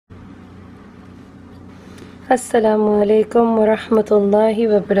Assalamu alaikum wa rahmatullahi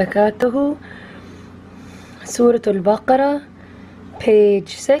wa barakatuhu. Surah Al-Baqarah,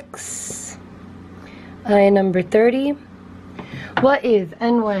 page 6, ayah number 30. What is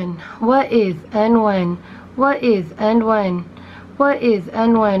and when? What is and when? What is and when? What is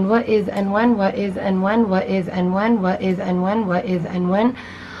and when? What is and when? What is and when? What is and when? What is and when? What is and when?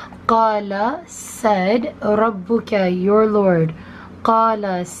 Qala said, Rabbuka, your Lord.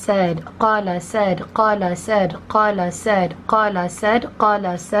 Qala said, Qala said, Qala said, Qala said, Qala said,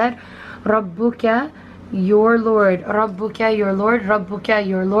 Qala said, Rabbuka, your Lord, Rabbuka, your Lord, Rabbuka,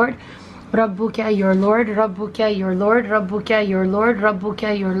 your Lord, Rabbuka, your Lord, Rabbuka, your Lord, Rabbuka, your Lord,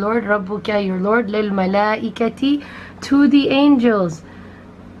 Rabbuka, your Lord, Rabbuka, your Lord, lil malaikati, to the angels,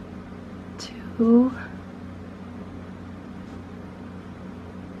 to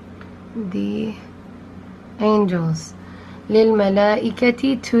the angels. Lil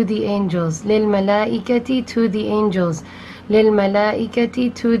malaikati, to the angels. Lil malaikati, to the angels. Lil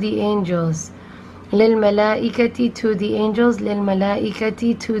malaikati, to the angels. Lil malaikati, to the angels. Lil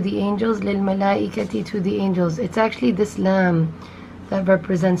malaikati, to the angels. Lil malaikati, to the angels. It's actually this lam that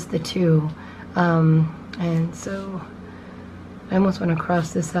represents the two. And so I almost want to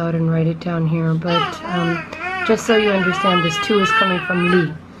cross this out and write it down here, but just so you understand, this two is coming from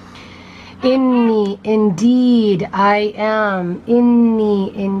li. Inni, indeed, I am.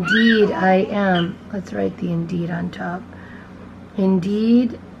 Inni, indeed, I am. Let's write the indeed on top.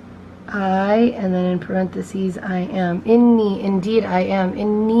 Indeed, I, and then in parentheses, I am. Inni, indeed, I am.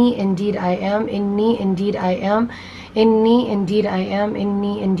 Inni, indeed, I am. Inni, indeed, I am. Inni, indeed, I am.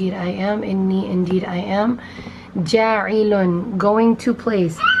 Inni, indeed, I am. Inni, indeed, I am. Ja'ilun, going to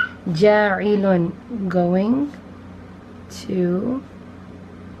place. Ja'ilun, going to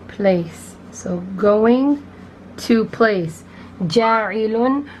place. So going to place.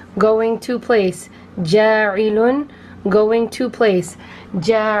 Ja'ilun, going to place. Ja'ilun, going to place.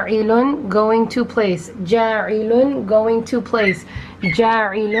 Ja'ilun, going to place. Ja'ilun, going to place.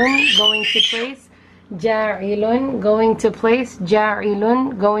 Ja'ilun, going to place. Ja'ilun, going to place.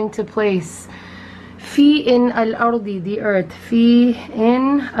 Ja'ilun, going to place. Fi in al-ardi, the earth. Fi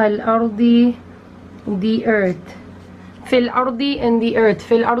in al-ardi, the earth. Fil ardi, in the earth.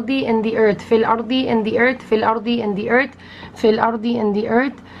 Fil ardi, in the earth. Fil ardi, in the earth. Fil ardi, in the earth. Fil ardi, in the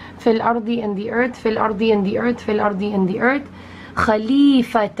earth. Fil ardi, in the earth. Fil ardi, in the earth. Fil ardi, in the earth.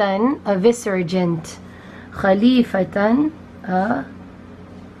 Khalifatan, a vicegerent. Khalifatan, a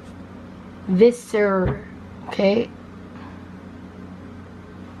vicer. Okay.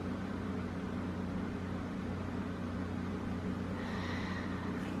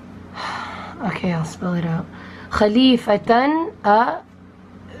 Okay, I'll spell it out. Khalifatan, a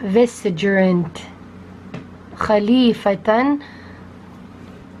vicegerent. Khalifatan,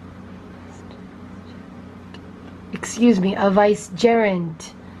 excuse me, a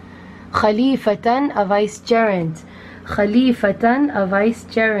vicegerent. Khalifatan, a vicegerent. Khalifatan, a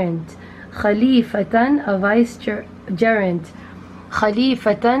vicegerent. Khalifatan, a vicegerent.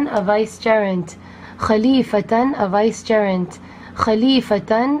 Khalifatan, a vicegerent. Khalifatan, a vicegerent.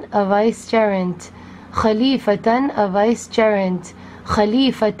 Khalifatan, a vicegerent. Khalifatan, a vicegerent.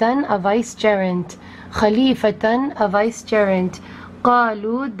 Khalifatan, a vicegerent. Khalifatan, a vicegerent.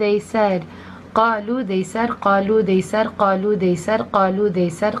 Qalu, they said. Qalu, they said. Qalu, they said. Qalu, they said. Qalu, they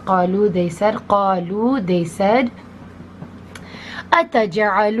said. Qalu, they said. Qalu, they said.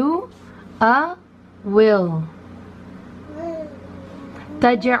 Ataj'alu, a will.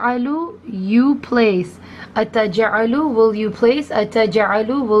 Taj'alu, you place. Ataj'alu, will you place?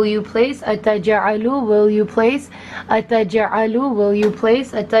 Ataj'alu, will you place? Ataj'alu, will you place? Ataj'alu, will you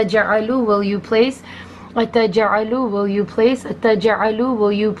place? Ataj'alu, will you place? Ataj'alu, will you place? Ataj'alu,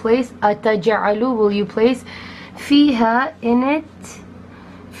 will you place? Ataj'alu, will you place? Fiha, in it.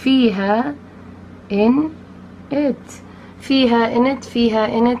 Fiha, in it. Fiha, in it. Fiha,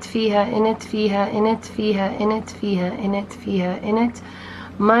 in it. Fiha, in it. Fiha, in it. Fiha, in it. Fiha, in it. Fiha, in it.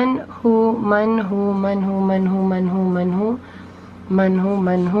 Man who, man who, man who, man who, man who, man who, man who,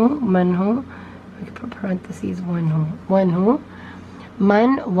 man who, man who. We can put parentheses, one who, one who.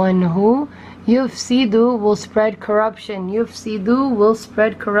 Man, one who. Yufsidu, will spread corruption. Yufsidu, will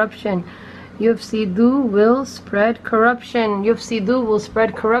spread corruption. Yufsidu, will spread corruption. Yufsidu, will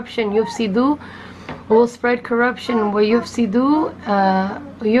spread corruption. Yufsidu, will spread corruption. Wa yufsidu,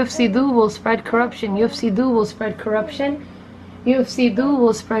 yufsidu, will spread corruption. Yufsidu, will spread corruption. Yufsidu,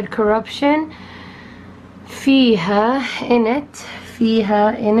 will spread corruption. Fiha, in it.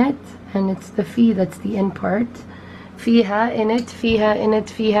 Fiha, in it. And it's the fi that's the in part. Fiha, in it. Fiha, in it.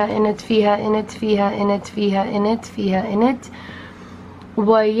 Fiha, in it. Fiha, in it. Fiha, in it. Fiha, in it. Fiha, in it.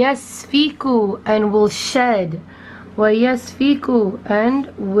 ويسفك and will shed. ويسفك and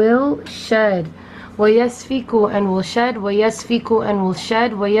will shed. ويسفك and will shed. ويسفك and will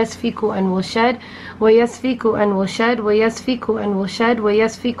shed. ويسفك and will shed. ويسفك and will shed. ويسفك and will shed.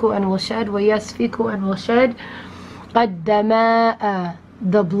 ويسفك and will shed. ويسفك and will shed. الدماء,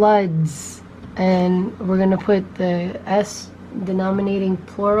 the bloods, and we're gonna put the S denominating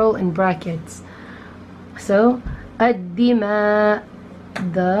plural in brackets. So الدماء,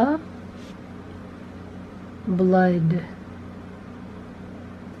 the blood,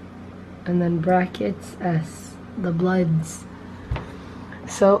 and then brackets S, the bloods.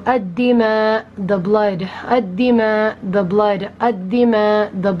 So الدماء, the blood. الدماء, the blood.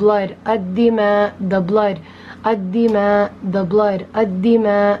 الدماء, the blood. الدماء, the blood. الدماء, the blood.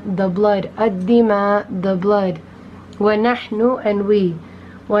 الدماء, the blood. الدماء, the blood. ونحن and we.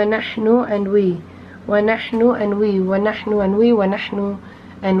 ونحن and we. ونحن and we. ونحن and we. ونحن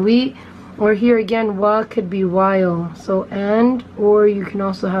and we. Or here again, wa could be while. So and, or you can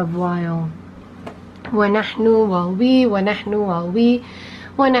also have while. ونحن while we. ونحن while we.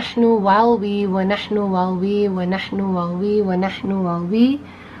 ونحن while we. ونحن while we. ونحن while we. ونحن while we.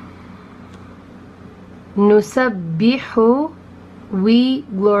 نسبح, we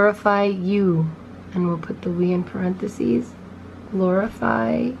glorify you. And we'll put the we in parentheses.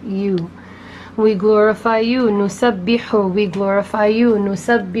 Glorify you. We glorify you. نسبح, we glorify you.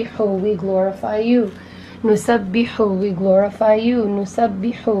 نسبح, we glorify you. نسبح, we glorify you.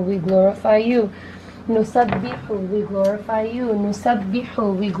 نسبح, we glorify you. نسبح, we glorify you.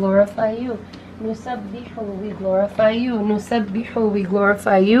 نسبح, we glorify you. نسبح, we glorify you. نسبح, we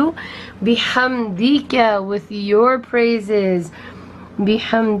glorify you. بحمدك, with your praises.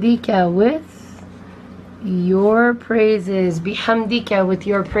 بحمدك, with your praises. بحمدك, with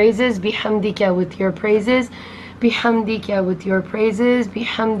your praises. بحمدك, with your praises. بحمدك, with your praises.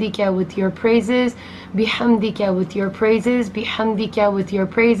 بحمدك, with your praises. بحمدك, with your praises. بحمدك, with your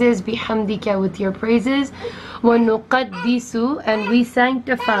praises. بحمدك, with your praises. ونقدس, and we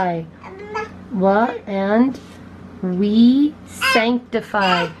sanctify. And we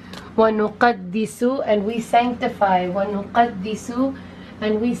sanctify. ونقدس, and we sanctify. ونقدس,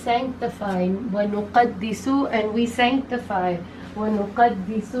 and we sanctify. ونقدس, and we sanctify.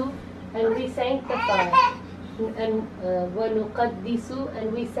 ونقدس, and we sanctify. And ونقدس, and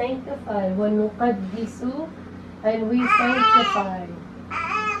we sanctify. ونقدس, and we sanctify.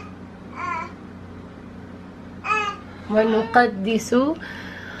 ونقدس,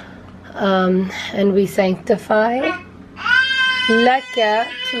 and we sanctify. لك,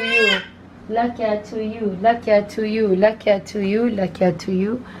 to you. لك, to you. لك, to you. لك, to you. لك, to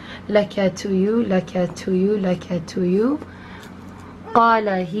you. لك, to you. لك, to you. لك, to you. قال,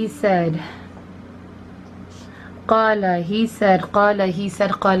 he said. قال, he said. قال, he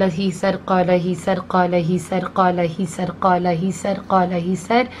said. قال, he said. قال, he said. قال, he said. قال, he said. قال, he said. قال, he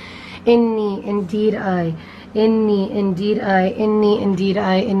said. إني, indeed I. Inni, indeed I. Inni, indeed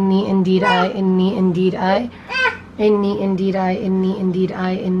I. Inni, indeed I. Inni, indeed I. Inni, indeed I. Inni, indeed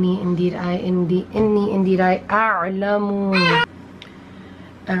I. Inni, indeed I. Inni, indeed I. أعلم.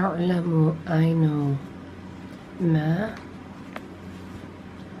 أعلم, I know. ما,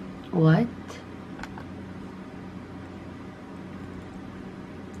 what.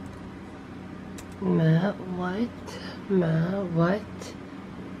 ما, what. ما, what.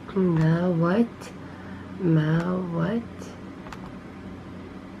 ما, what. ما, what.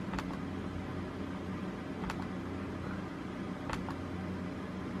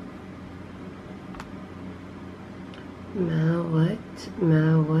 ما, what.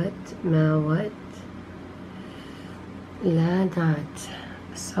 ما, what. ما, what. لا, not.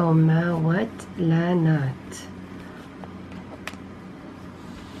 So ما, what. لا, not.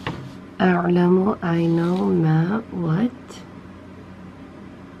 أعلم, I know. ما, what.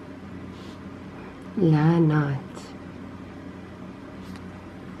 لا, not.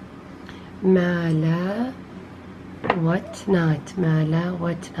 ما لا, what not. ما لا,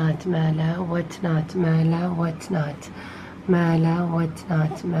 what not. ما لا, what not. ما لا, what not. ما لا, what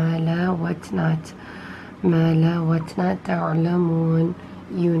not. ما لا, what not. ما لا, what not. تعلمون,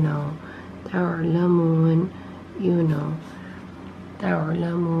 you know. تعلمون, you know.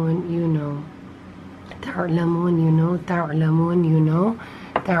 تعلمون, you know. تعلمون, you know. تعلمون, you know.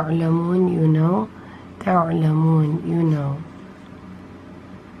 تعلمون, you know. تعلمون, you know.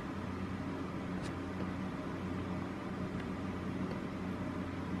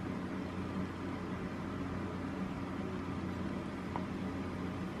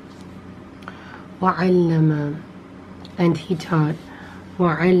 وعلم, and he taught.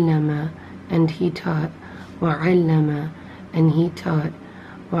 وعلم, and he taught. وعلم, and he taught.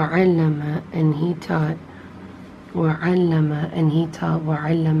 وعلم and he taught وعلم and he taught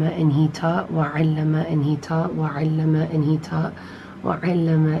وعلم and he taught وعلم and he taught وعلم and he taught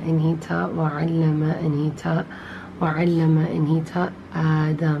وعلم and he taught وعلم and he taught وعلم and he taught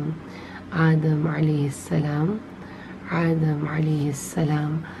آدم عليه السلام آدم عليه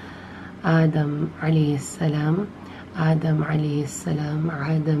السلام آدم عليه السلام آدم عليه السلام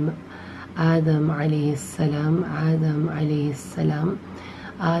آدم عليه السلام آدم عليه السلام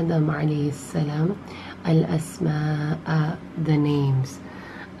آدم عليه السلام الأسماء the names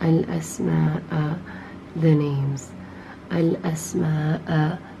الأسماء the names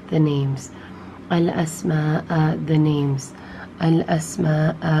الأسماء the names الأسماء the names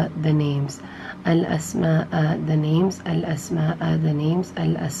الأسماء the names الأسماء the names الأسماء the names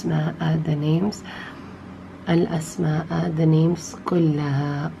الأسماء the names الأسماء the names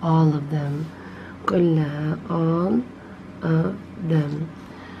كلها all of them كلها all of them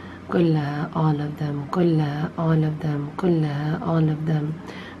كلها all of them كلها all of them كلها all of them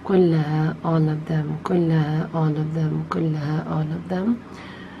كلها all of them كلها all of them كلها all of them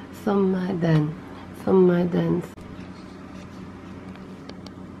ثم then ثم then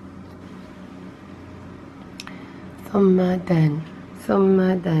ثم then ثم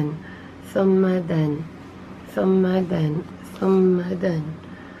then ثم then ثم then ثم then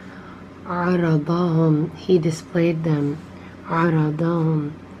عرضهم he displayed them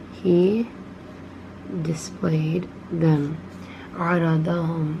عرضهم he displayed them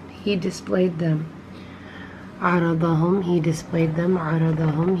عرضهم he displayed them عرضهم he displayed them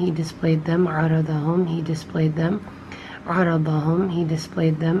عرضهم he displayed them عرضهم he displayed them عرضهم he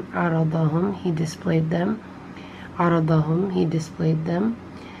displayed them عرضهم he displayed them عرضهم he displayed them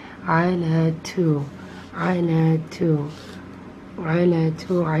على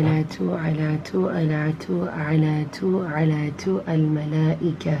على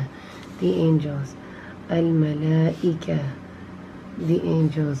الملائكة the angels الملائكة the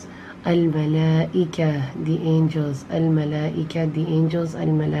angels الملائكة the angels الملائكة the angels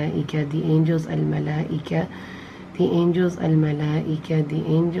الملائكة the angels الملائكة the angels الملائكة the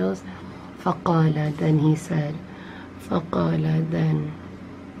angels فقال then he said فقال then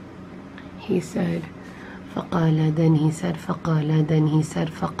he said فقال then he said فقال then he said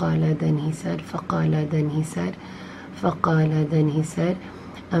فقال then he said فقال then he said فقال then he said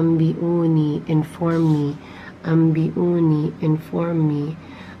أنبئوني inform me أنبئوني inform me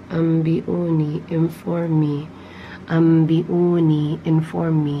أنبئوني inform me أنبئوني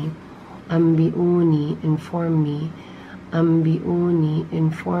inform me أنبئوني inform me أنبئوني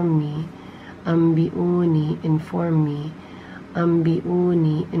inform me أنبئوني inform me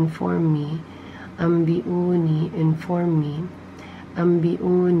أنبئوني inform me أنبئوني inform me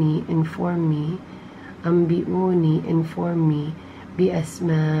أنبئوني inform me أنبئوني inform me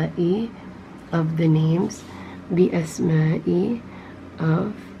بأسماء of the names بأسماء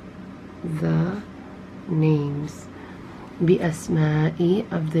of the names بأسماء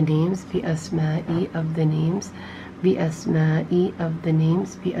of the names بأسماء of the names بأسماء of the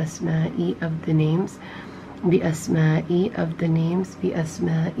names بأسماء of the names بأسماء of the names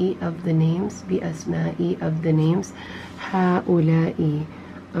بأسماء of the names بأسماء of the names هؤلاء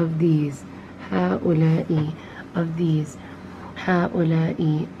of these هؤلاء of these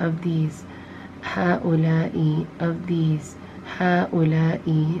هؤلاء of these هؤلاء of these هؤلاء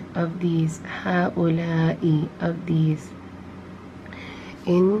of these هؤلاء of these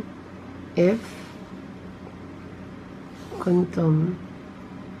in if كنتم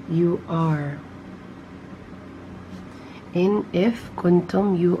you are in if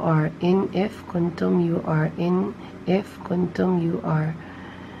كنتم you are in if كنتم you are in if كنتم you are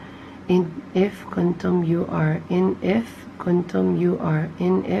in if كنتم you are in if كنتم you are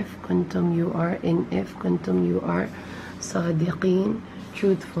in if كنتم you are in if كنتم you are صادقين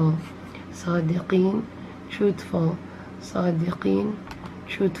truthful صادقين truthful صادقين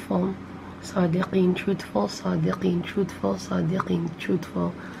truthful صادقين truthful صادقين truthful صادقين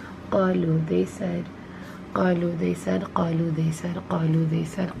truthful قالوا they said قالوا they said قالوا they said قالوا they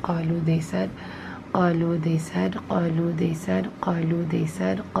said قالوا they said قالوا they said قالوا they said قالوا they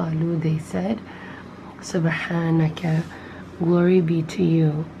said قالوا they said سبحانك glory be to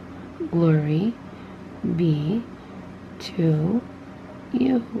you glory be to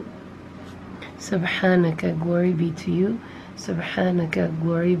you سبحانك glory be to you سبحانك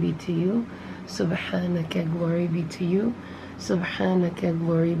glory be to you سبحانك glory be to you سبحانك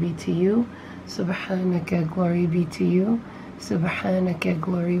glory be to you سبحانك glory be to you سبحانك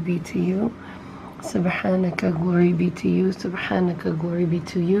glory be to you سبحانك glory be to you سبحانك glory be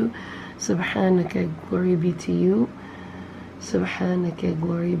to you سبحانك glory be to you Subhanaka,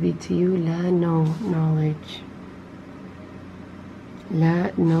 glory be to you. La, no knowledge. La,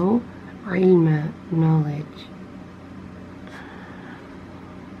 no ilma, knowledge.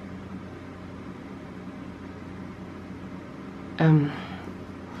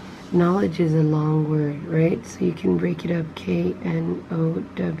 Knowledge is a long word, right? So you can break it up,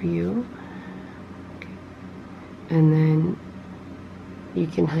 K-N-O-W, and then you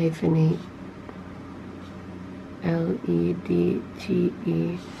can hyphenate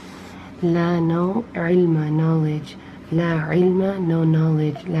L-E-D-G-E. La, no ilma, knowledge. La ilma, no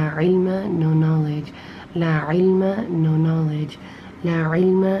knowledge. La ilma, no knowledge. La ilma, no knowledge. La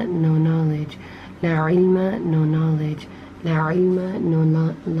ilma, no knowledge. La ilma, no knowledge. La ilma, no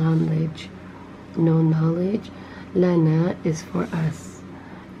knowledge. No knowledge. Lana is for us.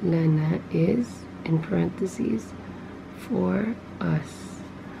 Lana is, in parentheses, for us.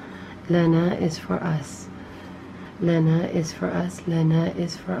 Lana is for us. Lana is for us. Lana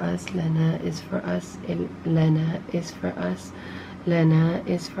is for us. Lana is for us. Lana is for us. Lana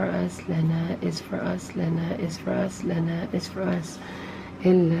is for us. Lana is for us. Lana is for us. Lana is for us.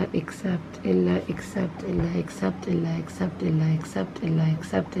 Illa accept. Illa accept. Illa accept. Illa accept. Illa accept. Illa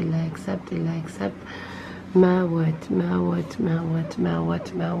accept. Illa accept. Illa accept. Ma what? Ma what? Ma what? Ma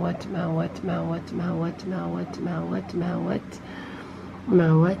what? Ma what? Ma what? Ma what? Ma what? Ma what? Ma what? Ma what?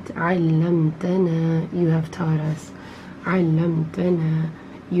 Ma what? علمتنا, you have taught us. علمتنا,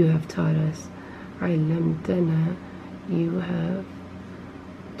 you have taught us. علمتنا, you have taught us. علمتنا, you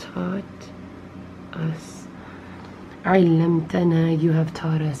have taught us. علمتنا, you have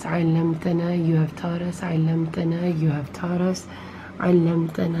taught us. علمتنا, you have taught us. علمتنا, you have taught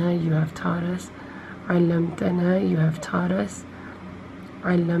us. علمتنا, you have taught us.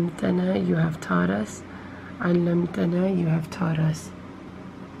 علمتنا, you have taught us. علمتنا, you have taught us.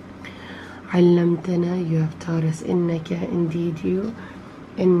 علمتنا, you have taught us. إنك, indeed you.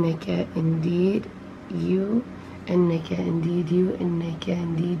 إنك, indeed you. إنك, indeed you. إنك,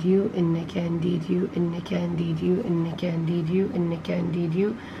 indeed you. إنك, indeed you. إنك, indeed you. إنك, indeed you. إنك, indeed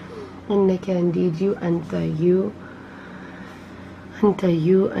you. إنك, indeed you. أنت you. أنت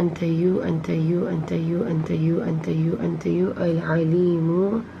you. أنت you. أنت you. أنت you. أنت you. أنت you. أنت you.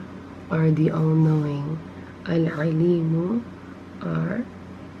 العليم are the all-knowing. العليم are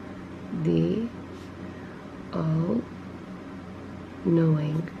the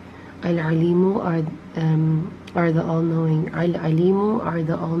all-knowing. Al-Alimu are the all-knowing. Al-Alimu are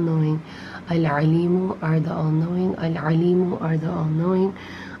the all-knowing. Al-Alimu are the all-knowing. Al-Alimu are the all-knowing.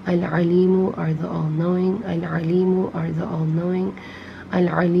 Al-Alimu are the all-knowing. Al-Alimu are the all-knowing.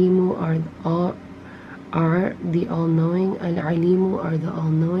 Al-Alimu are the all-knowing. Al-Alimu are the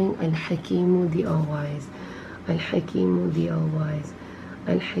all-knowing. Al-Hakimu the all-wise. Al-Hakimu the all-wise.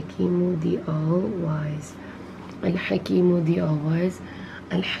 Al-Hakimu the all-wise. Al-Hakimu the all-wise.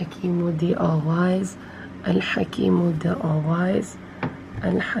 Al-Hakimu the all-wise. Al-Hakimu the all-wise.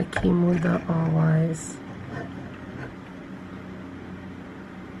 Al-Hakimu the all-wise.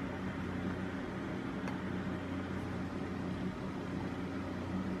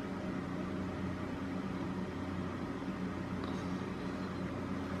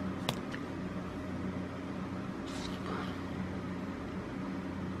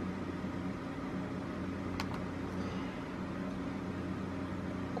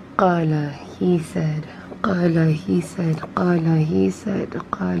 Qala, he said. Qala, he said. Qala, he said.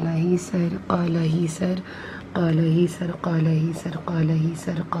 Qala, he said. Qala, he said. Qala, he said. Qala, he said. Qala, he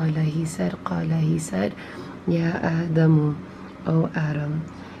said. Qala, he said. Qala, he said. Ya Adamu, O Adam.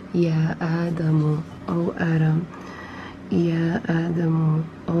 Ya Adamu, O Adam. Ya Adamu,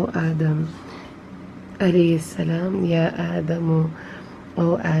 O Adam. Alayhi salam. Ya Adamu,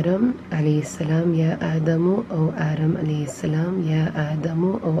 O Adam, alayhi salam. Ya Adamu, O Adam, alayhi salam. Ya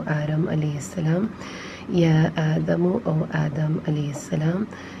Adamu, O Adam, alayhi salam. Ya Adamu, O Adam, alayhi salam.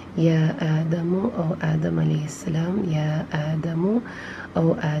 Ya Adamu, O Adam, alayhi salam. Ya Adamu,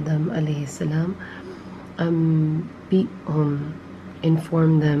 O Adam, alayhi salam. Ambihum,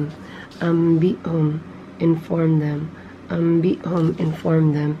 inform them. Ambihum, inform them. Ambihum,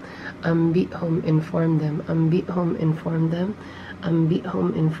 inform them. Ambihum, inform them. Ambihum, inform them.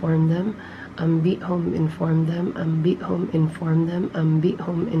 Ambihum, inform them. Ambihum, inform them. Ambihum, inform them.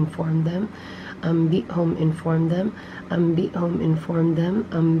 Ambihum, inform them. Ambihum, inform them. Ambihum, inform them.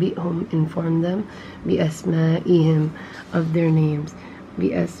 Ambihum, inform them. Bi-asma'ihim, of their names.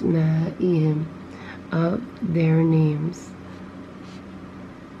 Bi-asma'ihim, of their names.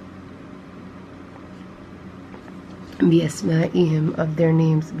 Bi-asma'ihim, of their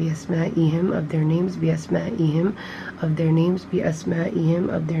names. Bi-asma'ihim, of their names. Bi-asma'ihim, of their names. Bi-asma'ihim,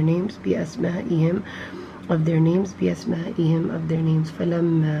 of their names. Bi-asma'ihim, of their names بأسمائهم of their names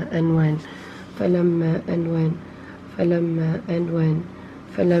فلما and when فلما and when فلما and when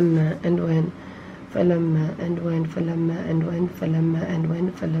فلما and when فلما and when فلما and when فلما and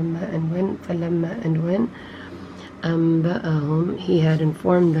when فلما and when فلما and when أنبأهم he had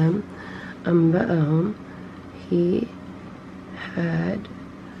informed them أنبأهم he had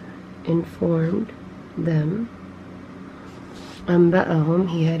informed them أنبأهم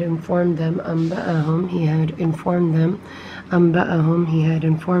he had informed them أنبأهم he had informed them أنبأهم he had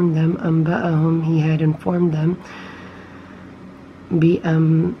informed them أنبأهم he had informed them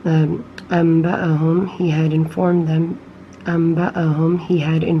أنبأهم he had informed them أنبأهم he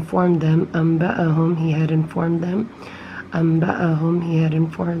had informed them أنبأهم he had informed them أنبأهم he had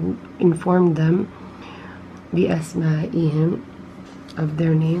informed them بأسمائهم of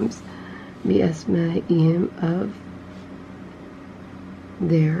their names بأسمائهم of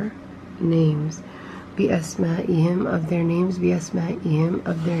their names بأسمائهم of their names بأسمائهم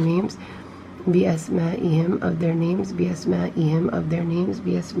of their names بأسمائهم of their names بأسمائهم of their names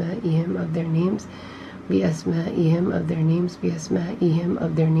بأسمائهم of their names بأسمائهم of their names بأسمائهم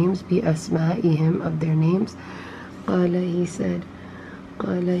of their names بأسمائهم of their names قال he said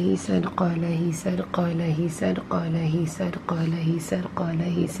قال he said قال he said قال he said قال he said قال he said قال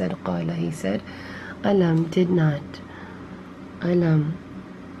he said قال he said ألم did not ألم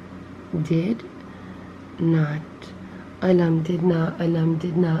did not ألم did not ألم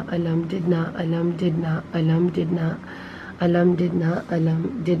did not ألم did not ألم did not ألم did not ألم did not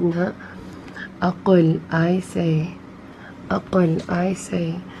ألم did not أقل I say أقل I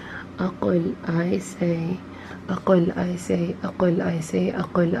say أقل I say أقل I say أقل I say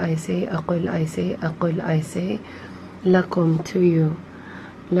أقل I say أقل I say أقل I say لكم to you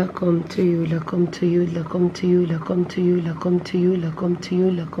لكم to you لكم to you لكم to you لكم to you لكم to you لكم to you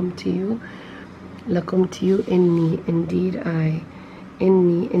لكم to you لكم to you إني indeed I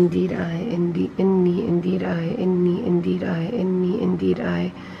إني indeed I إني indeed I إني indeed I إني indeed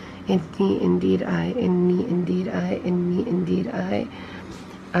I إني indeed I إني indeed I إني indeed I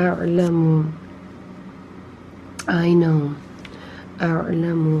أعلم I know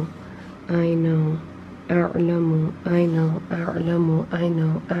أعلم I know أعلم I know أعلم I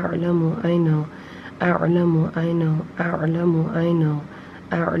know أعلم I know أعلم I know أعلم I know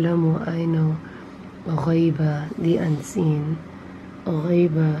أعلم I know غيبة the unseen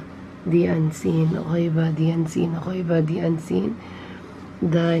غيبة the unseen غيبة the unseen غيبة the unseen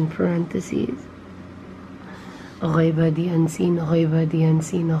the in parentheses غيبة the unseen غيبة the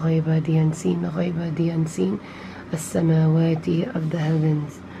unseen غيبة the unseen غيبة the unseen السماوات of the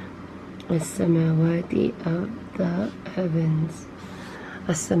heavens السماوات of the heavens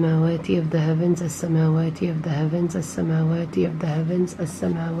السماوات of the heavens السماوات of the heavens السماوات of the heavens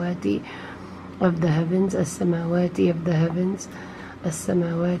السماوات of the heavens السماوات of the heavens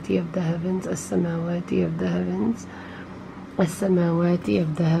السماوات of the heavens السماوات of the heavens السماوات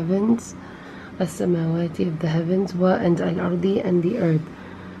of the heavens السماوات of the heavens and الأرض and the earth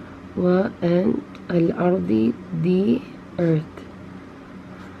and الأرض the earth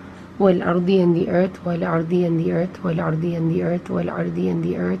والأرض and the earth والأرض and the earth والأرض and the earth والأرض and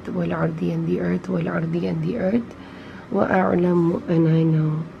the earth والأرض and the earth والأرض and the earth وأعلم and I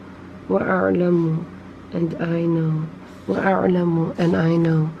know وأعلم and I know وأعلم and I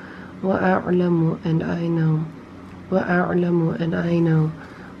know وأعلم and I know وأعلم and I know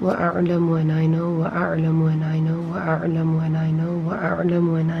وأعلم and I know وأعلم and I know وأعلم and I know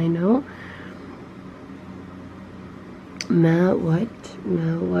وأعلم and I know ما what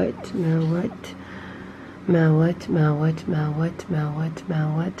ما what ما what ما what ما what ما what ما what ما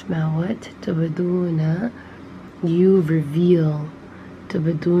what ما what تبدون you reveal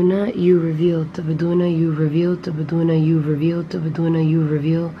تبدون you reveal تبدون you reveal تبدون you reveal تبدون you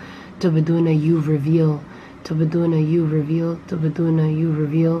reveal تبدون you reveal تبدون you reveal تبدون you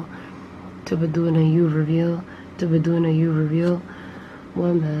reveal تبدون you reveal تبدون you reveal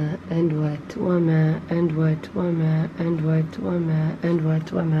وما and what وما and what وما and what وما and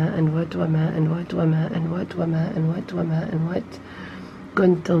what وما and what وما and what وما and what وما and what وما and what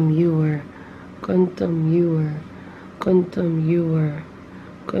كنتم you were كنتم you were كنتم you were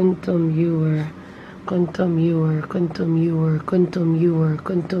كنتم you were كنتم you were كنتم you were كنتم you were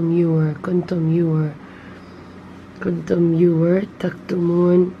كنتم you were كنتم you were كنتم you were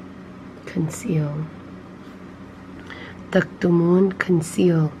تكتمون conceal تكتمون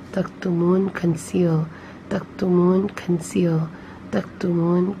conceal تكتمون conceal تكتمون conceal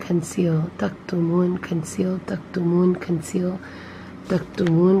تكتمون conceal تكتمون conceal تكتمون conceal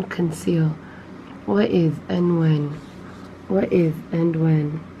تكتمون conceal what is and when what is and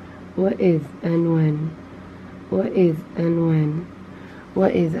when what is and when وإذ and when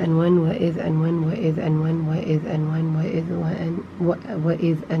وإذ and when وإذ and when وإذ and when وإذ and when وإذ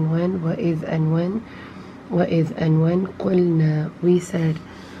and when وإذ and when وإذ and when قلنا we said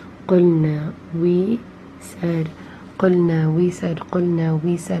قلنا we said قلنا we said قلنا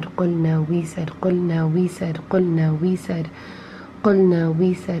we said قلنا we said قلنا we said قلنا we said قلنا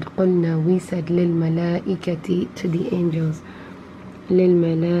we said قلنا we said للملائكة to the angels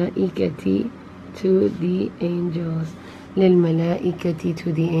للملائكة to the angels للملائكة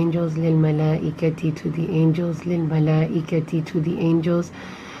to the angels للملائكة to the angels للملائكة to the angels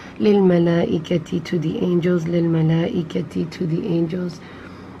للملائكة to the angels للملائكة to the angels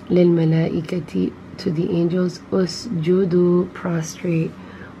للملائكة to the angels اسجدوا prostrate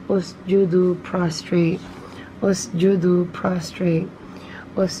اسجدوا prostrate اسجدوا prostrate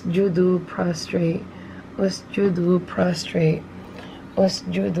اسجدوا prostrate اسجدوا prostrate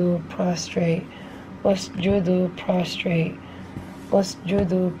اسجدوا prostrate اسجدوا prostrate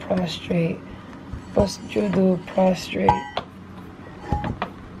اسجدوا prostrate اسجدوا prostrate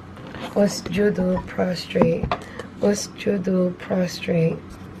اسجدوا prostrate اسجدوا prostrate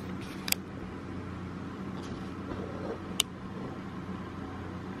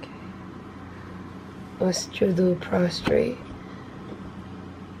اسجدوا prostrate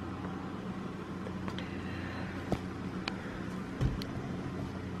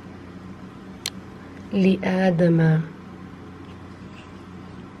لآدم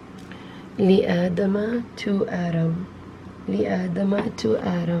لآدم to Adam لآدم to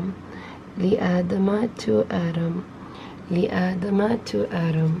Adam لآدم to Adam لآدم to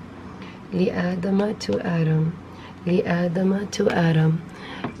Adam لآدم to Adam لآدم to Adam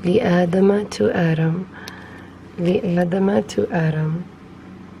لآدم to Adam لآدم to Adam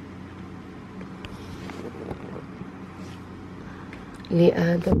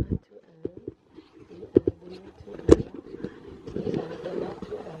لآدم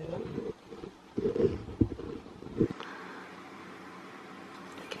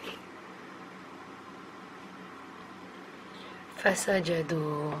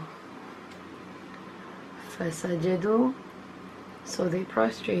فسجدوا فسجدوا so they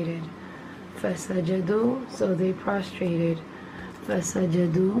prostrated فسجدوا so they prostrated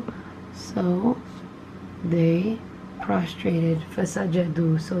فسجدوا so they prostrated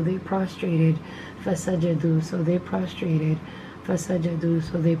فسجدوا so they prostrated فسجدوا so they prostrated فسجدوا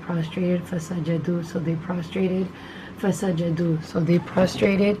so they prostrated فسجدوا so they prostrated فسجدوا so they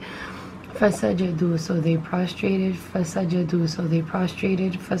prostrated فسجدوا so they prostrated فسجدوا so they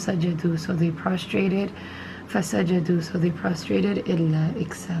prostrated فسجدوا so they prostrated فسجدوا so they prostrated إلا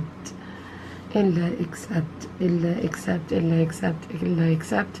except إلا except إلا except إلا except إلا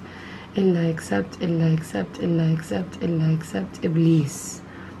except إلا except إلا except إلا except إلا except إبليس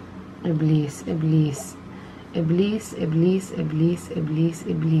إبليس إبليس إبليس إبليس إبليس إبليس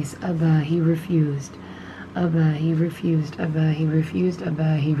إبليس أبى he refused أبى he refused أبى he refused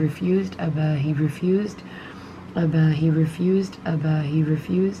أبى he refused أبى he refused أبى he refused أبى he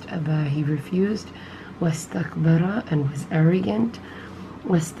refused أبى he refused واستكبر and was arrogant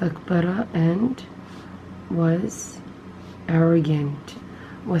واستكبر and was arrogant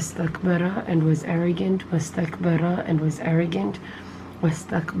واستكبر and was arrogant واستكبر and was arrogant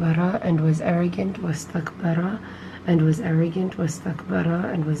واستكبر and was arrogant واستكبر and was arrogant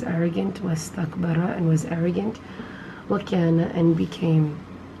واستكبر and was arrogant واستكبر and was arrogant وكان and became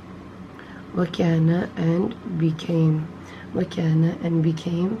وكان and became وكان and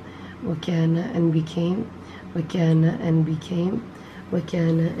became وكان and became وكان and became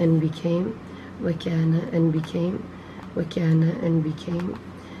وكان and became وكان and became وكان and became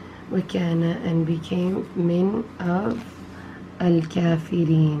وكان and became من of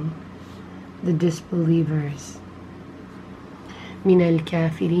الكافرين the disbelievers من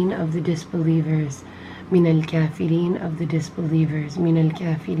الكافرين of the disbelievers من الكافرين of the disbelievers من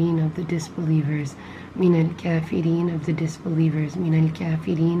الكافرين of the disbelievers من الكافرين of the disbelievers من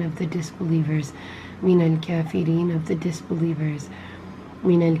الكافرين of the disbelievers من الكافرين of the disbelievers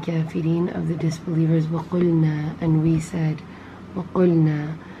من الكافرين of the disbelievers وقلنا and we said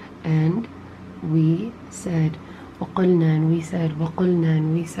وقلنا and we said وقلنا and we said وقلنا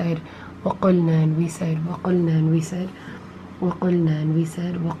and we said وقلنا and we said وقلنا and we said وقلنا and we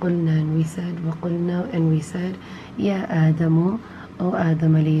said وقلنا and we said وقلنا and we said يا آدم أو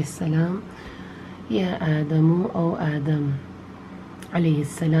آدم عليه السلام يا آدم أو آدم عليه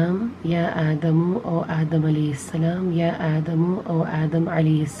السلام يا آدم أو آدم عليه السلام يا آدم أو آدم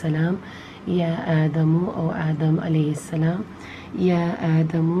عليه السلام يا آدم أو آدم عليه السلام يا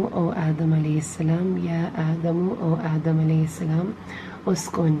آدم أو آدم عليه السلام يا آدم أو آدم عليه السلام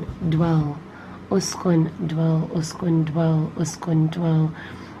اسكن dwell uskun, dwell, uskun, dwell, uskun, dwell,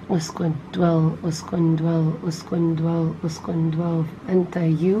 uskun, dwell, uskun, dwell, uskun, dwell, uskun, dwell. Anta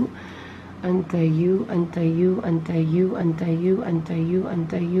you, anta you, anta you, anta you, anta you, anta you,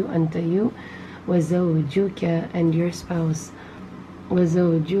 anta you, anta you. وزوجك and your spouse.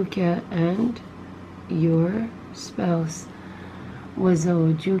 وزوجك and your spouse.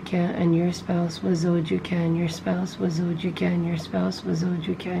 وزوجك and your spouse. وزوجك and your spouse. وزوجك and your spouse.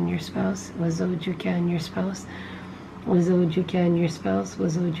 وزوجك and your spouse. وزوجك and your spouse. وزوجك and your spouse.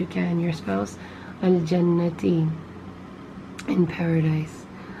 وزوجك and your spouse. الجنة in paradise.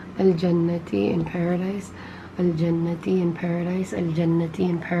 الجنة in paradise. الجنة in paradise. الجنة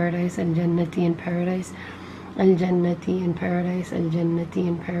in paradise. الجنة in paradise. الجنة in paradise. الجنة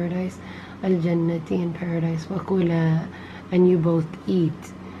in paradise. الجنة in paradise. وكلا and you both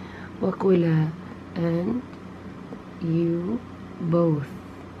eat. وكلا and you both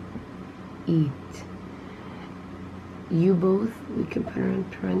eat. You both, we can put in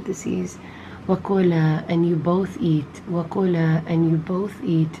parentheses. وكلا and you both eat. وكلا and you both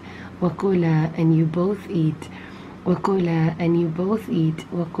eat. وكلا and you both eat. وكلا and you both eat.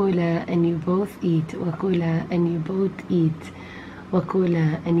 وكلا and you both eat. وكلا and you both eat.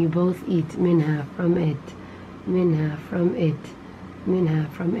 وكلا and you both eat. منها from it. منها from it. منها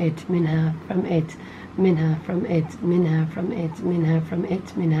from it. منها from it. منها from it. منها from it. منها from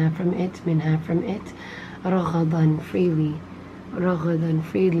it. منها from it. منها from it. رغدا freely. رغدا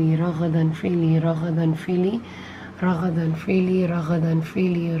freely. رغدا freely. رغدا freely. رغدا freely. رغدا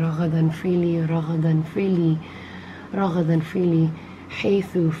freely. رغدا freely. رغدا freely. رغدا freely.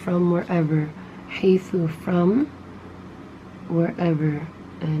 حيث from wherever. حيث from wherever.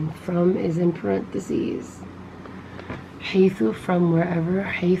 And from is in parentheses. حيث from wherever.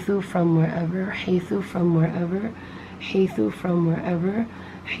 حيث from wherever. حيث from wherever. حيث from wherever.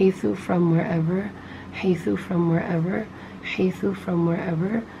 حيث from wherever. حيث from wherever. حيث from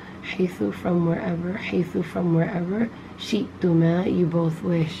wherever. حيث from wherever. حيث from wherever. شئتما you both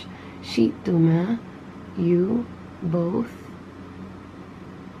wish. شئتما you both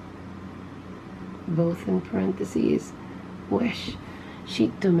in parentheses wish.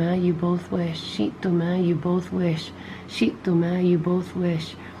 شئتما you both wish. شئتما you both wish. شئتما you both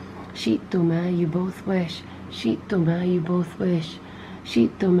wish. شئتما you both wish. شئتما you both wish.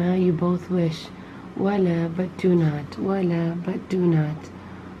 شئتما you both wish. ولا but do not. ولا but do not.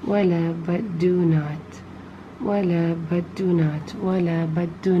 ولا but do not. ولا but do not. ولا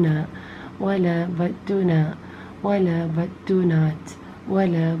but do not. ولا but do not. ولا but do not.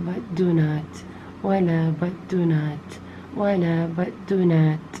 ولا but do not. ولا but do not. ولا but do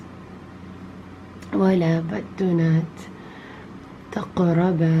not. ولا but do not.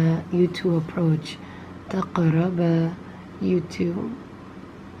 تقربا you to approach. تقربا you to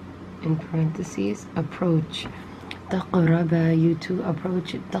in parentheses approach. تقربا you to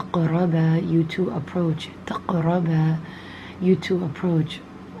approach. تقربا you to approach. تقربا you to approach.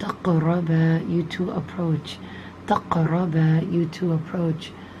 تقربا you to approach. تقربا you to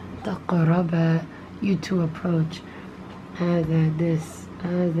approach. تقربا you to approach. هذا this.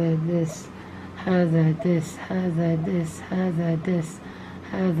 هذا this. هذا this. هذا this. هذا this.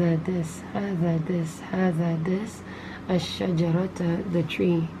 هذا this. هذا this. هذا this. الشجرة the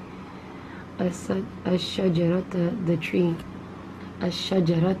tree. الشجرة the tree.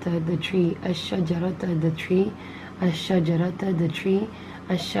 الشجرة the tree. الشجرة the tree. الشجرة the tree.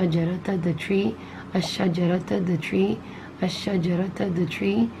 الشجرة the tree. الشجرة the tree. الشجرة the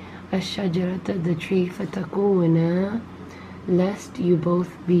tree. الشجرة the tree. فتكونا lest you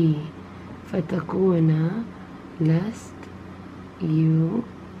both be. فتكونا lest you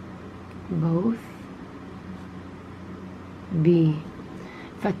both be.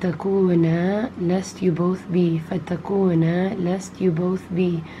 فتكونا lest you both be. فتكونا lest you both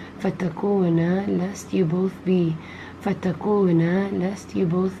be. فتكونا lest you both be. فتكونا lest you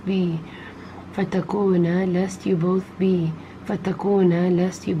both be. فتكونا lest you both be. فتكونا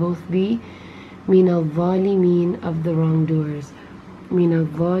lest you both be. من الظالمين of the wrongdoers. من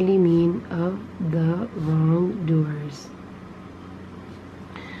الظالمين of the wrongdoers.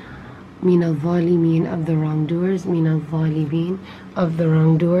 من الظالمين of the wrongdoers. من الظالمين of the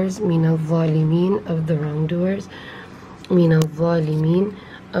wrongdoers. من الظالمين of the wrongdoers. من الظالمين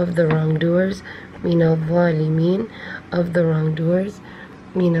of the wrongdoers. من الظالمين of the wrongdoers.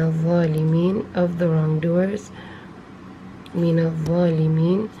 من الظالمين of the wrongdoers. من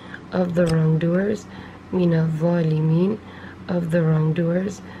الظالمين of the wrongdoers. من الظالمين of the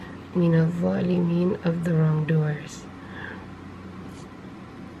wrongdoers. من الظالمين of the wrongdoers.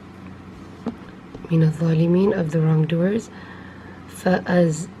 من الظالمين of the wrongdoers.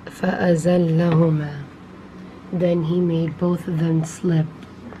 فأزلهما. Then he made both of them slip.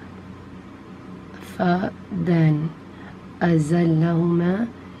 Then أزلهما.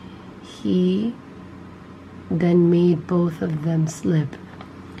 He then made both of them slip.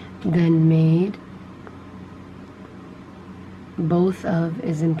 Then made, both of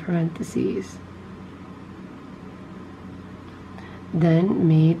is in parentheses. Then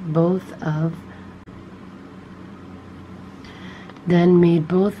made both of them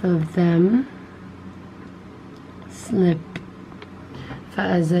slip.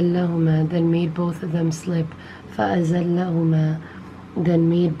 فأزلهما. Then made both of them slip. فأزلهما. Then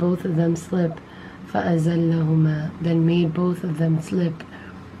made both of them slip. فأزلهما. Then made both of them slip.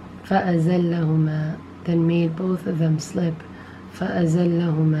 فأزلهما. Then made both of them slip.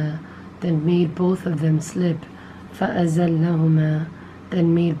 فأزلهما. Then made both of them slip. فأزلهما.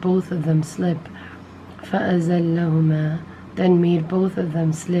 Then made both of them slip. فأزلهما. Then made both of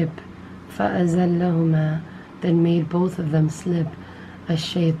them slip. فأزلهما. Then made both of them slip.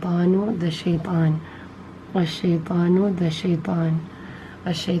 الشيطان the shaitan. الشيطان the shaitan.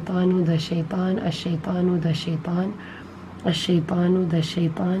 الشيطان the shaitan. الشيطان the shaitan. الشيطان the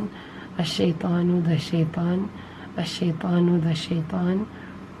shaitan. الشيطان the shaitan. الشيطان the shaitan.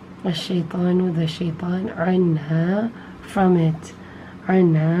 الشيطان the shaitan. عنها from it.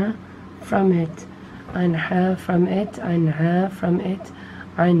 عنها from it. عنها from it. عنها from it.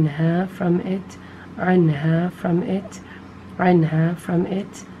 عنها from it. عنها from it. عنها from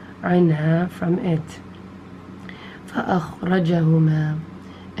it. عنها from it. فأخرجهما.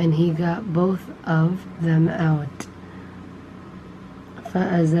 And he got both of them out.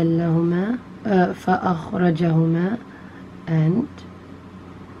 فأزلهما. فأخرجهما. And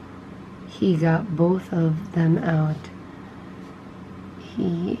he got both of them out.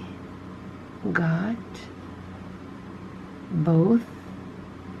 He got both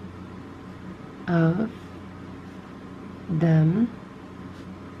of them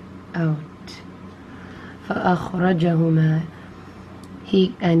out. فأخرجهما.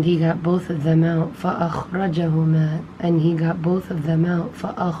 He got both of them out. فأخرجهما. And he got both of them out.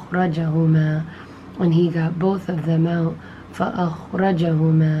 فأخرجهما. And he got both of them out.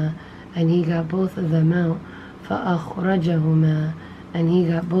 فأخرجهما. And he got both of them out. فأخرجهما. And he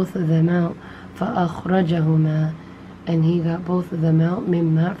got both of them out. فأخرجهما. And he got both of them out.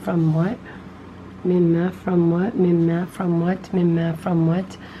 مما from what? مما from what? مما from what? مما from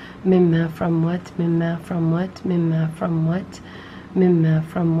what? مما from what? مما from what? مما from what? مما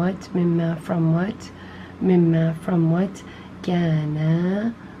from what? مما from what? مما from what?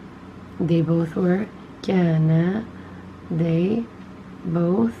 كان. They both were. كان. They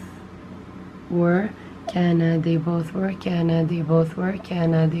both were. كان. They both were. كان. They both were.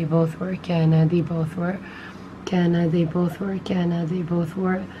 كان. They both were. كان. They both were. كان. They both were. كان. They both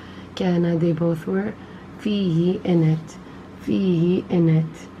were. كان. They both were. فيه in it. فيه in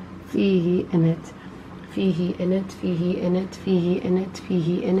it. فيه in it. فيه in it. فيه in it. فيه in it.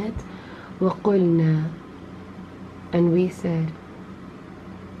 فيه in it. وقلنا. And we said.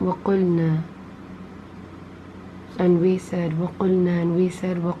 وقلنا. And we said. وقلنا. And we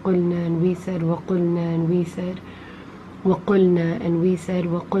said. وقلنا. And we said. وقلنا. And we said. وقلنا. And we said.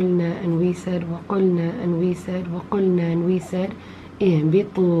 وقلنا. And we said. وقلنا. And we said. وقلنا. And we said.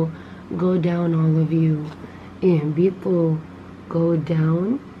 اهبطوا. Go down all of you. اهبطوا. Go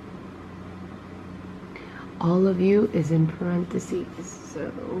down. All of you is in parentheses,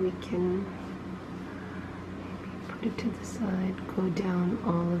 so we can maybe put it to the side. Go down,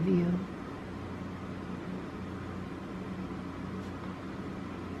 all of you.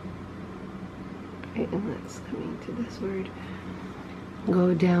 Okay, and that's coming to this word.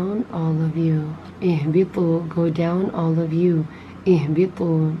 Go down, all of you. اهبطوا. Go down, all of you.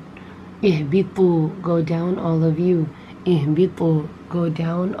 اهبطوا. اهبطوا. Go down, all of you. اهبطوا. Go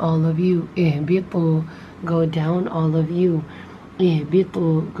down, all of you. اهبطوا. Go down, all of you.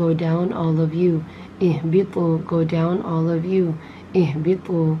 اهبطوا. Go down, all of you. اهبطوا. Go down, all of you.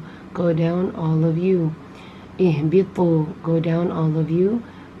 اهبطوا. Go down, all of you. اهبطوا. Go down, all of you.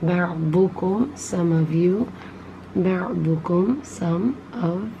 بعضكم, some of you. بعضكم, some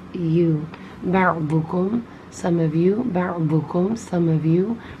of you. بعضكم, some of you. بعضكم, some of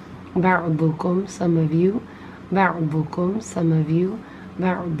you. بعضكم, some of you. بعضكم, some of you.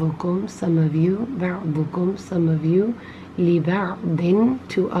 بعضكم, some of you. بعضكم, some of you. لبعض,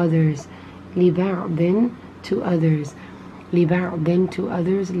 to others. لبعض, to others. لبعض, to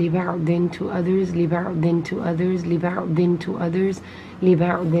others. لبعض, to others. لبعض, to others. لبعض, to others.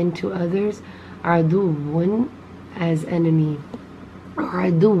 لبعض, to others. عدو, as enemy.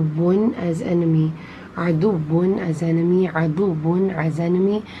 عدو, as enemy. عدو as enemy, عدو as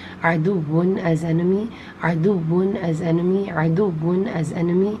enemy, عدو as enemy, عدو as enemy, عدو as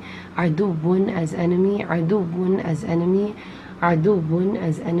enemy, عدو as enemy, عدو as enemy, عدو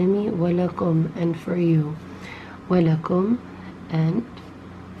as enemy, ولكم and for you, ولكم and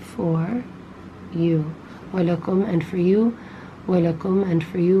for you, ولكم and for you, ولكم and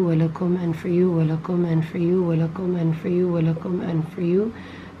for you, ولكم and for you, ولكم and for you, ولكم and for you, ولكم and for you,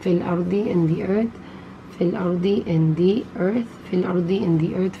 في الأرض in the earth, في الأرض in the earth, في الأرض in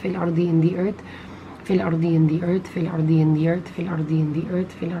the earth, في الأرض in the earth, في الأرض in the earth, في الأرض in the earth, في الأرض in the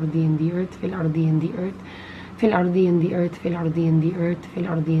earth, في الأرض in the earth, في الأرض in the earth, في الأرض in the earth, في الأرض in the earth, في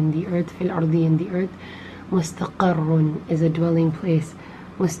الأرض in the earth, في الأرض in the earth. مستقر is a dwelling place.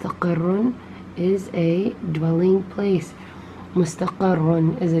 مستقر is a dwelling place.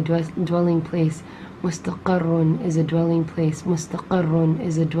 مستقر is a dwelling place. مستقر is a dwelling place. مستقر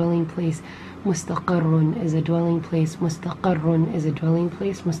is a dwelling place. مستقر is a dwelling place. مستقر is a dwelling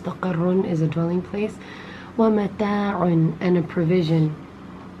place. مستقر is a dwelling place. ومتاع and a provision.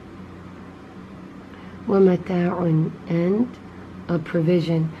 ومتاع and a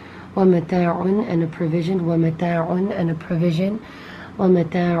provision. ومتاع and a provision. ومتاع and a provision.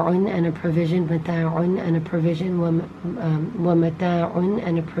 ومتاع and a provision. متاع and a provision. ومتاع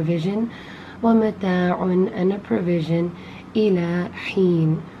and a provision. ومتاع and a provision. إلى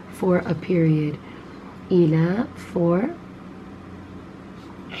حين, for a period. إلى for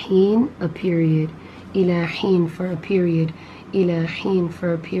حين, a period. إلى حين, for a period. إلى حين,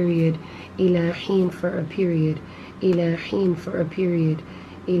 for a period. إلى حين, for a period. إلى حين, for a period.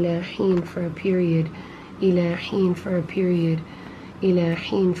 إلى حين, for a period. إلى حين, for a period. إلى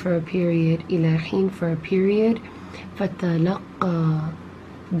حين, for a period. إلى حين, for a period. فتلقى,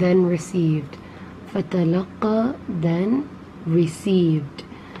 then received. فتلقى, then received.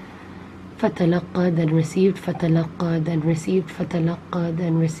 فتلقى, then received. فتلقى, then received. فتلقى,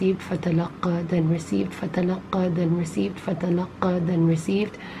 then received. فتلقى, then received. فتلقى, then received. فتلقى, then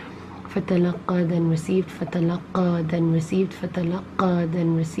received. فتلقى, then received. فتلقى, then received. فتلقى,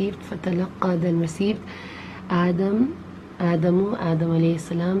 then received. فتلقى, then received. آدم آدم عليه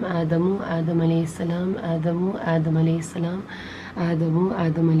السلام. آدم عليه السلام. آدم عليه السلام.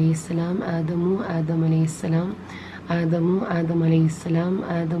 آدم عليه السلام. آدم عليه السلام. آدم عليه السلام.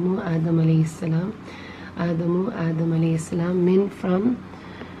 آدم عليه السلام. آدم عليه السلام. من, from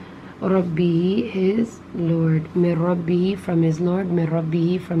ربه, his Lord. من ربه, from his Lord. من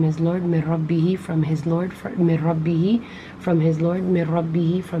ربه, from his Lord. من ربه, from his Lord. من ربه, from his Lord. من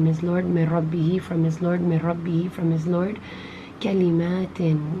ربه, from his Lord. من ربه, from his Lord. من ربه, from his Lord. كلمات,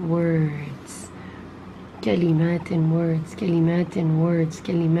 words. كلمات, words. كلمات, words.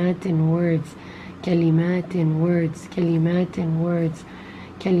 كلمات, words. كلمات, words. كلمات, words.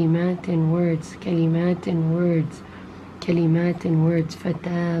 كلمات, words. كلمات, words. كلمات, words.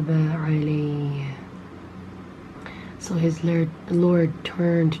 فتاب عليه. So his Lord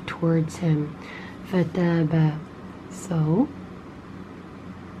turned towards him. فتاب. So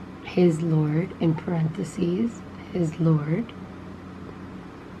his Lord, in parentheses, his Lord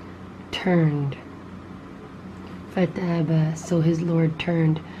turned. فتاب. So his Lord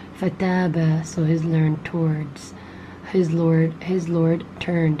turned. فتاب. So his Lord towards. His Lord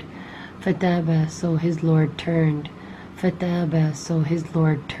turned. فتاب. So his Lord turned. فتاب. So his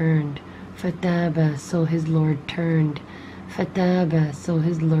Lord turned. فتاب. So his Lord turned. فتاب. So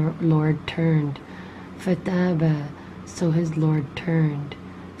his Lord turned. فتاب. So his Lord turned.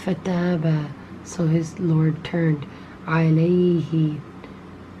 فتاب. So his Lord turned. عليه,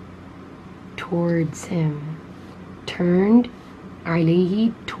 towards him. Turned.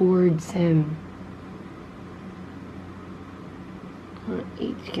 عليه, towards him.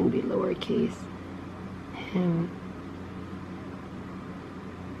 H can be lowercase. Him.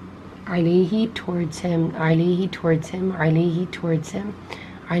 عليه, towards him. عليه, towards him. عليه, towards him.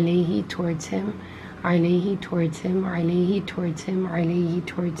 عليه, towards him. عليه, towards him. عليه, towards him. عليه,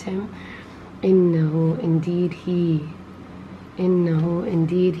 towards him. إنه, indeed he. إنه,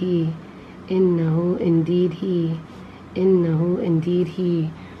 indeed he. إنه, indeed he. إنه, indeed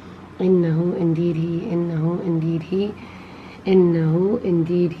he. إنه, indeed he. إنه, indeed he. إنه,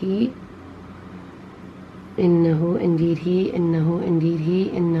 indeed he. إنه, indeed he. إنه, indeed he.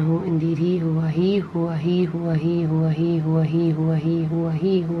 إنه, indeed he. هو he. هو he. هو he. هو he. هو he. هو he. هو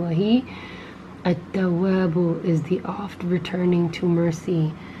he. هو he. التواب is the oft returning to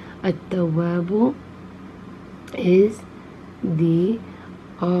mercy. التواب is the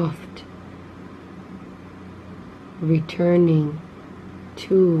oft returning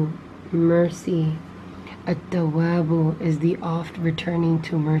to mercy. التواب is the oft returning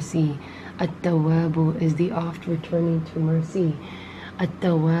to mercy. At-Tawwabu is the oft returning to mercy.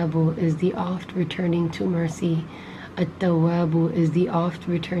 At-Tawwabu is the oft returning to mercy. At-Tawwabu is the oft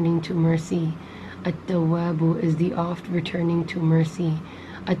returning to mercy. At-Tawwabu is the oft returning to mercy.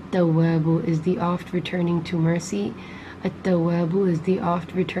 At-Tawwabu is the oft returning to mercy. At-Tawwabu is the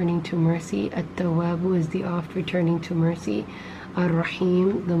oft returning to mercy. At-Tawwabu is the oft returning to mercy.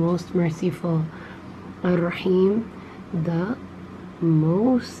 Ar-Rahim, the most merciful. Ar-Rahim, the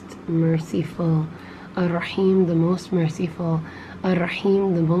most merciful. Ar-Rahim, the most merciful.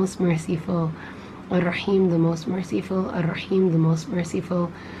 Ar-Rahim, the most merciful. Ar-Rahim, the most merciful. Ar-Rahim, the most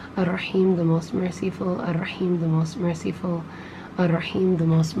merciful. Ar-Rahim, the most merciful. Ar-Rahim, the most merciful. Ar-Rahim, the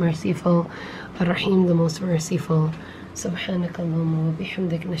most merciful. Ar-Rahim, the most merciful. سبحانك اللهم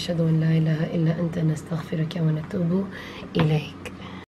وبحمدك نشهد أن لا إله إلا أنت نستغفرك ونتوب إليك.